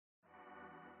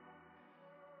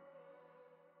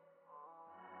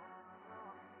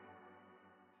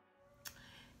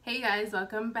Hey guys,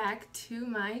 welcome back to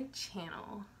my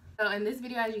channel. So in this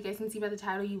video, as you guys can see by the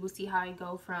title, you will see how I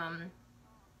go from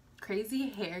crazy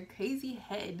hair, crazy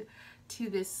head to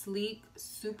this sleek,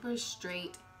 super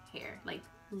straight hair. Like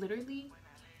literally,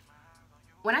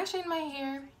 when I straighten my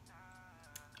hair,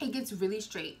 it gets really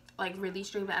straight, like really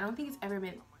straight, but I don't think it's ever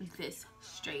been this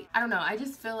straight. I don't know, I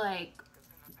just feel like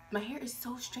my hair is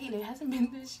so straight and it hasn't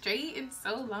been this straight in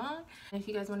so long. And if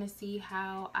you guys want to see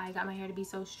how I got my hair to be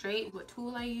so straight, what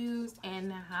tool I used,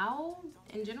 and how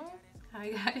in general how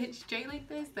I got it straight like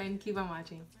this, then keep on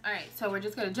watching. Alright, so we're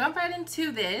just gonna jump right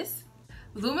into this.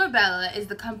 Lumabella is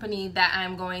the company that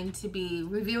I'm going to be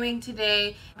reviewing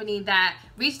today. Company that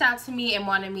reached out to me and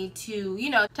wanted me to, you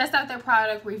know, test out their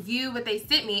product, review what they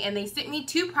sent me, and they sent me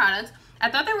 2 products. I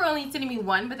thought they were only sending me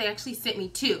 1, but they actually sent me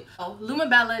 2. So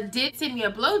Lumabella did send me a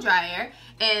blow dryer,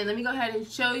 and let me go ahead and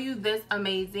show you this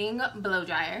amazing blow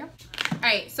dryer.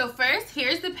 Alright, so first,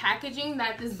 here's the packaging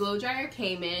that this blow dryer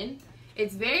came in.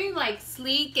 It's very like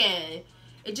sleek and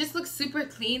it just looks super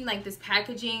clean, like this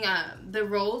packaging. The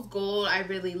rose gold I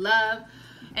really love.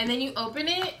 And then you open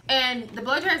it, and the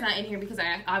blow dryer is not in here because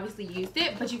I obviously used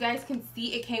it, but you guys can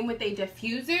see it came with a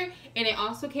diffuser, and it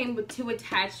also came with 2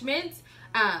 attachments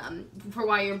for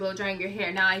while you're blow drying your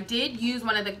hair. Now I did use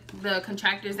one of the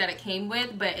contractors that it came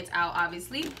with, but it's out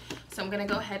obviously, so I'm gonna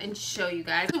go ahead and show you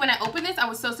guys. When I opened this, I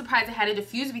was so surprised it had a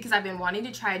diffuser because I've been wanting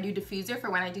to try a new diffuser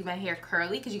for when I do my hair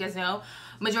curly, because you guys know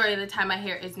majority of the time my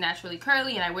hair is naturally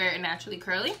curly and I wear it naturally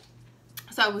curly.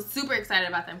 So I was super excited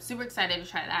about them, super excited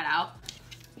to try that out.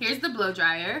 Here's the blow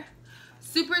dryer,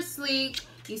 super sleek.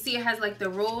 You see it has like the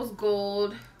rose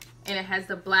gold, and it has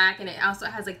the black, and it also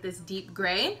has like this deep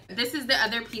gray. This is the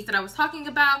other piece that I was talking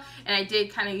about, and I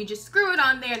did kind of, you just screw it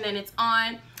on there and then it's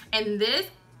on. And this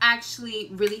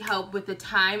actually really helped with the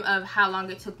time of how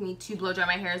long it took me to blow dry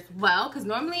my hair as well, because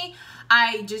normally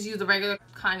I just use a regular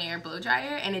Conair blow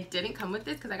dryer, and it didn't come with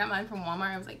this because I got mine from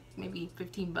Walmart. It was like maybe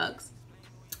 15 bucks.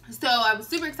 So I was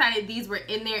super excited these were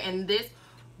in there, and this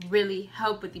really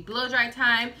helped with the blow dry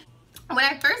time. When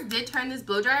I first did turn this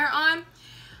blow dryer on,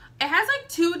 it has like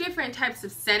 2 different types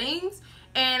of settings,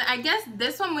 and I guess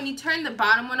this one, when you turn the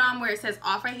bottom one on where it says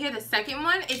off right here, the second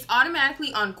one, it's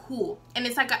automatically on cool, and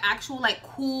it's like an actual like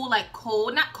cool, like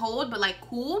cold, not cold but like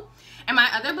cool. And my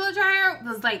other blow dryer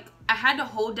was like, I had to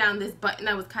hold down this button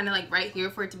that was kind of like right here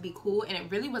for it to be cool, and it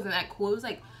really wasn't that cool. It was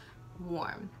like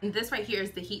warm. And this right here is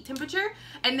the heat temperature,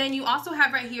 and then you also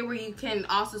have right here where you can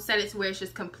also set it to where it's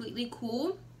just completely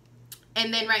cool.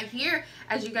 And then right here,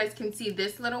 as you guys can see,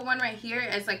 this little one right here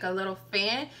is like a little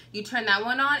fan. You turn that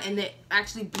one on and it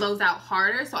actually blows out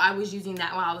harder. So I was using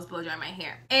that while I was blow drying my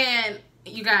hair. And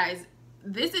you guys,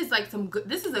 this is like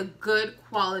this is a good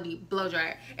quality blow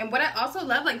dryer. And what I also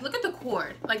love, like look at the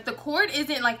cord. Like the cord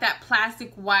isn't like that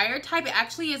plastic wire type. It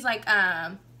actually is like,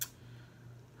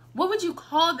 what would you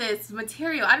call this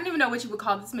material? I don't even know what you would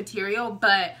call this material,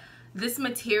 but this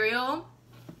material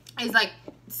is like,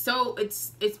 so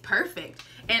it's perfect.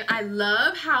 And I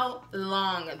love how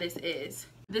long this is.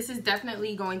 This is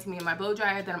definitely going to be in my blow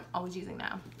dryer that I'm always using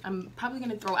now. I'm probably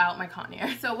gonna throw out my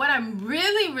Conair. So what I'm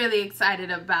really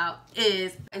excited about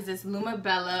is this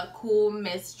Lumabella Cool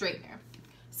Mist Straightener.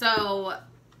 So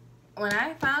when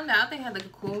I found out they had like a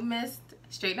Cool Mist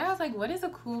Straightener, I was like, what is a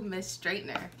Cool Mist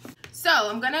Straightener? So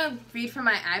I'm gonna read from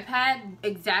my iPad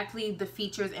exactly the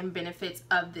features and benefits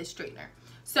of this straightener.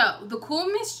 So the Cool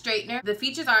Mist Straightener, the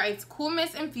features are, it's Cool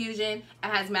Mist Infusion, it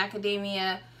has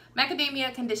macadamia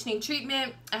conditioning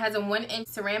treatment, it has a 1-inch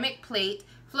ceramic plate,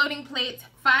 floating plates,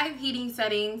 5 heating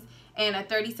settings, and a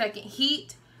 30-second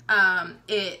heat.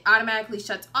 It automatically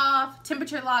shuts off,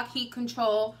 temperature lock, heat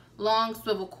control, long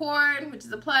swivel cord, which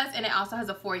is a plus, and it also has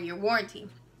a 4-year warranty.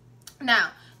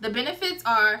 Now, the benefits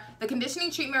are the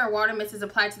conditioning treatment or water mist is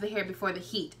applied to the hair before the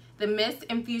heat. The mist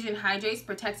infusion hydrates,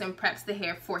 protects, and preps the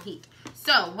hair for heat.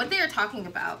 So what they are talking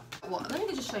about, well, let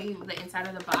me just show you the inside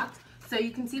of the box. So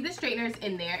you can see the straighteners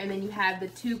in there, and then you have the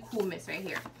 2 cool mists right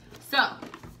here. So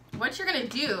what you're gonna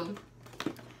do,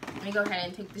 let me go ahead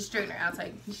and take the straightener out so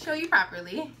I can show you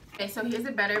properly. Okay, so here's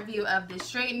a better view of the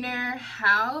straightener.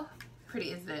 How pretty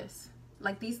is this?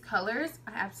 Like these colors,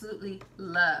 I absolutely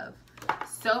love.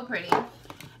 So pretty.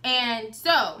 And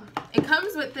so it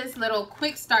comes with this little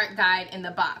quick start guide in the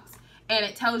box, and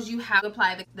it tells you how to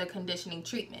apply the conditioning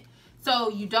treatment. So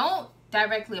you don't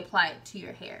directly apply it to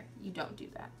your hair. You don't do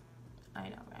that. I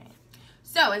know, right?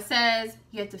 So it says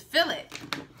you have to fill it.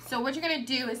 So what you're gonna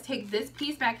do is take this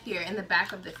piece back here in the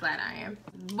back of the flat iron.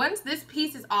 Once this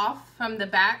piece is off from the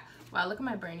back, wow, look at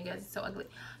my burn, you guys, it's so ugly.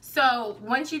 So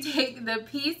once you take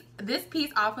this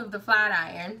piece off of the flat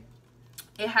iron,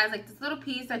 it has like this little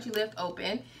piece that you lift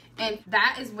open, And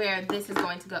that is where this is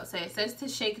going to go. So it says to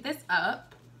shake this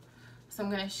up. So I'm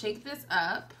going to shake this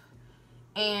up.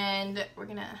 And we're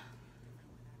going to...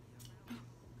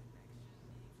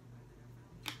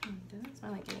 It doesn't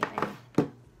smell like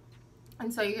anything.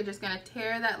 And so you're just going to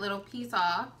tear that little piece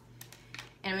off.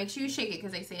 And make sure you shake it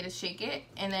because they say to shake it.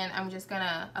 And then I'm just going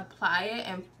to apply it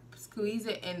and squeeze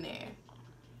it in there.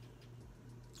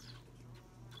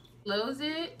 Close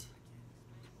it.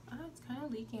 Oh, it's kind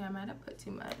of leaking. I might have put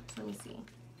too much. Let me see.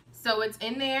 So it's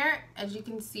in there, as you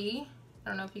can see. I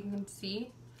don't know if you can see,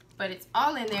 but it's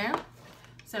all in there.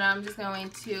 So now I'm just going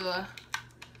to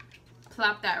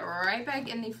plop that right back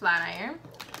in the flat iron.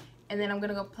 And then I'm going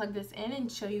to go plug this in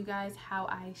and show you guys how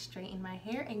I straighten my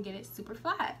hair and get it super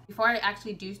flat. Before I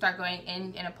actually do start going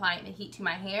in and applying the heat to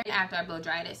my hair after I blow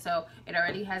dried it. So it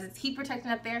already has its heat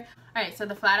protectant up there. Alright, so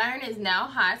the flat iron is now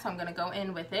hot, so I'm going to go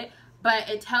in with it. But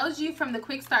it tells you from the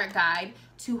quick start guide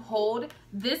to hold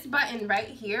this button right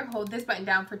here. Hold this button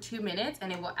down for 2 minutes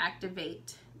and it will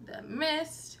activate the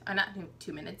mist. Or not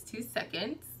 2 minutes, 2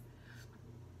 seconds.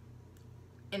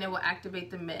 And it will activate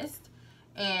the mist.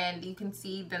 And you can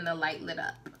see then the light lit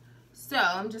up. So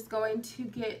I'm just going to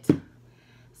get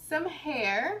some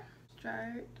hair.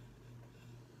 Start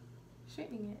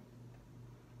straightening it.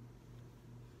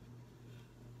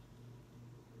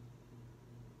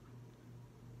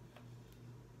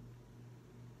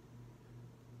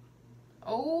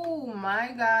 Oh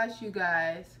my gosh, you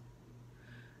guys.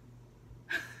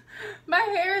 My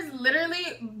hair is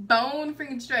literally bone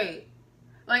freaking straight.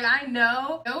 Like, I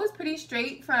know it was pretty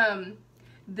straight from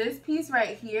this piece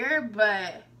right here,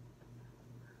 but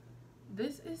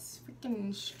this is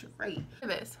freaking straight. Look at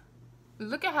this.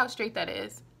 Look at how straight that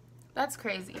is. That's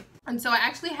crazy. And so I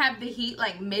actually have the heat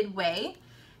like midway.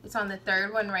 It's on the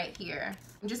third one right here.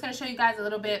 I'm just gonna show you guys a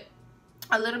little bit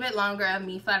longer of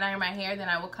me flat iron my hair, then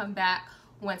I will come back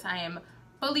once I am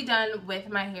fully done with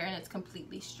my hair and it's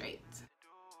completely straight.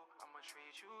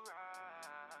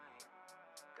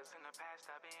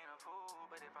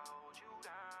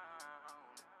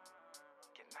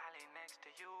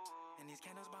 And these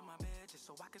candles by my bed just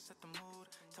so I can set the mood.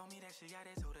 Told me that she got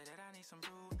it, told her that I need some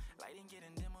brew. Lighting getting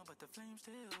dimmer, but the flame's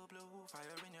still blue.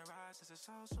 Fire in your eyes, this is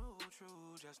all so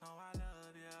true. Just know I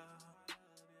love ya.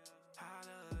 I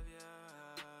love ya.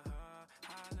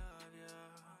 I love ya.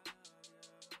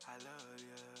 I love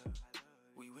ya.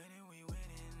 We winning,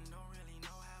 don't really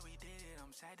know how we did it. I'm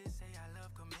sad to say I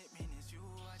love commitment. It's you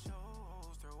I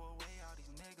chose. Throw away all these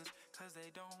niggas, cause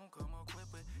they don't come equipped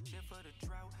with shit for the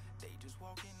drought. They just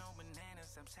walking on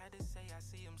bananas. I'm sad to say I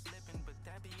see them slipping, but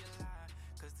that be a lie,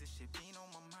 cause this shit been on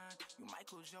my mind. You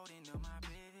Michael Jordan to my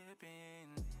Pippin.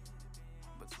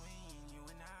 Between you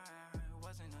and I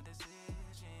wasn't a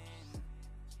decision.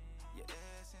 Your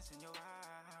essence in your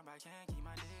eye, I can't keep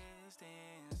my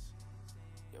distance.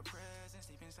 Your presence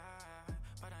deep inside,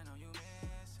 but I know you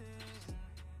miss it.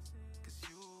 Cause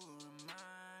you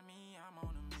remind me I'm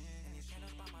on a mission. And these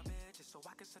candles by my bed just so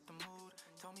I can set the mood.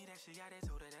 Told me that she got it,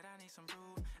 told her that I need some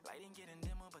brew. Lighting getting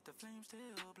dimmer, but the flame's still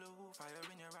blue. Fire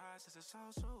in your eyes, this is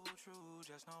all so true.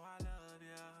 Just know I love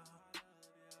ya.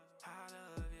 I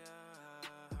love ya.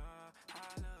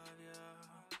 I love ya.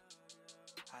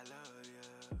 I love ya.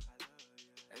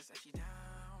 They say she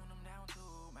down, I'm down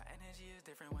too. My energy is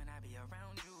different when I be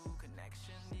around you.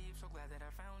 Connection deep, so glad that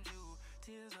I found you.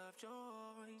 Tears of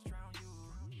joy drown you.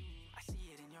 I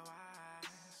see it in your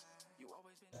eyes. You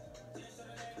always been.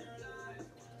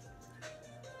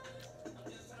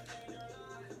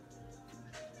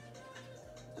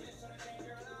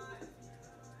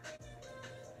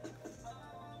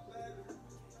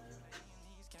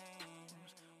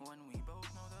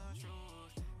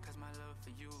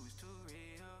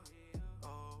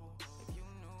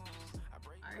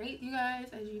 Alright, you guys,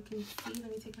 as you can see, let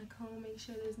me take my comb, make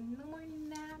sure there's no more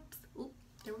naps. Oop,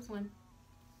 there was one.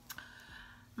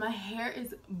 My hair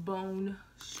is bone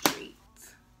straight.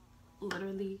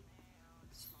 Literally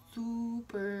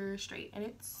super straight, and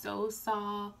it's so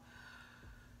soft.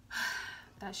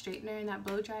 That straightener and that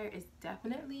blow dryer is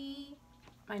definitely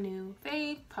my new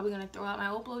fave. Probably gonna throw out my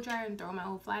old blow dryer and throw my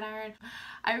old flat iron.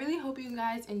 I really hope you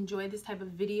guys enjoy this type of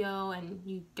video and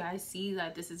you guys see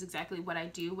that this is exactly what I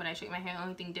do when I straighten my hair. The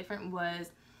only thing different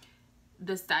was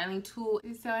the styling tool.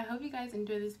 So I hope you guys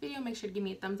enjoy this video. Make sure to give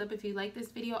me a thumbs up if you like this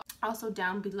video. Also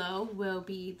down below will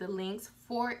be the links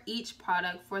for each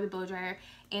product, for the blow dryer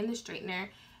and the straightener.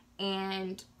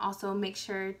 And also make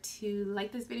sure to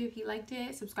like this video if you liked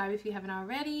it, subscribe if you haven't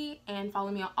already, and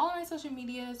follow me on all of my social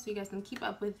media so you guys can keep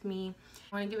up with me.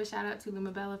 I want to give a shout out to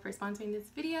Lumabella for sponsoring this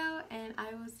video, and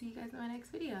I will see you guys in my next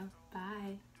video.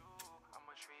 Bye.